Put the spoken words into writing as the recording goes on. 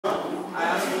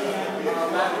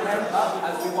left hand up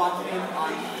as we walk in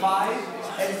on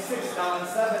 5 and 6. Now on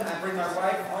 7, I bring our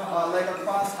right leg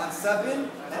across on 7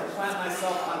 and plant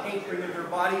myself on 8, bringing your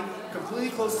body completely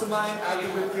close to mine at the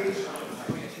ribcage.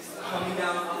 Coming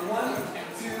down on 1,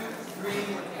 2, 3,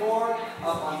 4,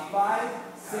 up on 5,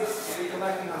 6,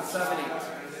 recollecting on 7, 8.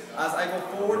 As I go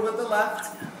forward with the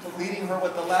left, leading her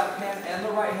with the left hand and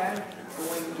the right hand,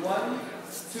 going 1,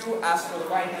 2, ask for the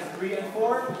right hand, 3 and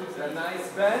 4, a nice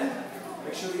bend.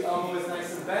 Make sure the elbow is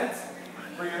nice and bent.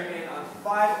 Bring her in on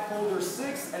 5, hold her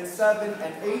 6 and 7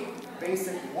 and 8.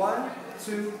 Basic 1,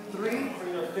 2, 3.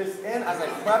 Bring her fist in as I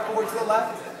prep over to the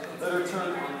left. Let her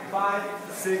turn on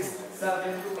 5, 6,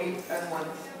 7, 8, and 1,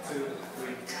 2,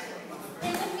 3.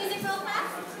 Play the music real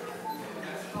fast.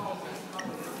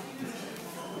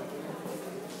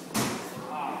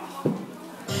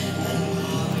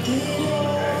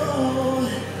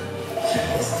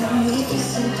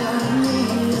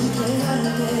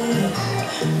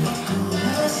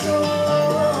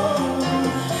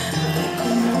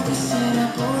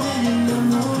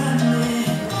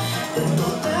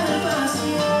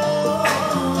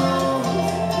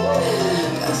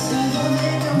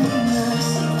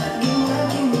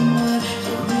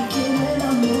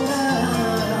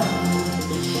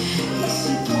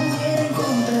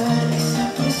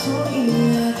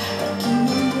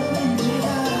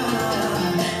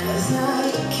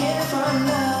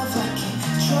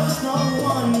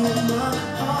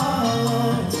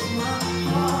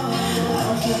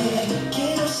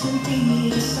 Quiero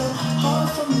sentir, it's so hard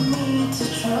for me to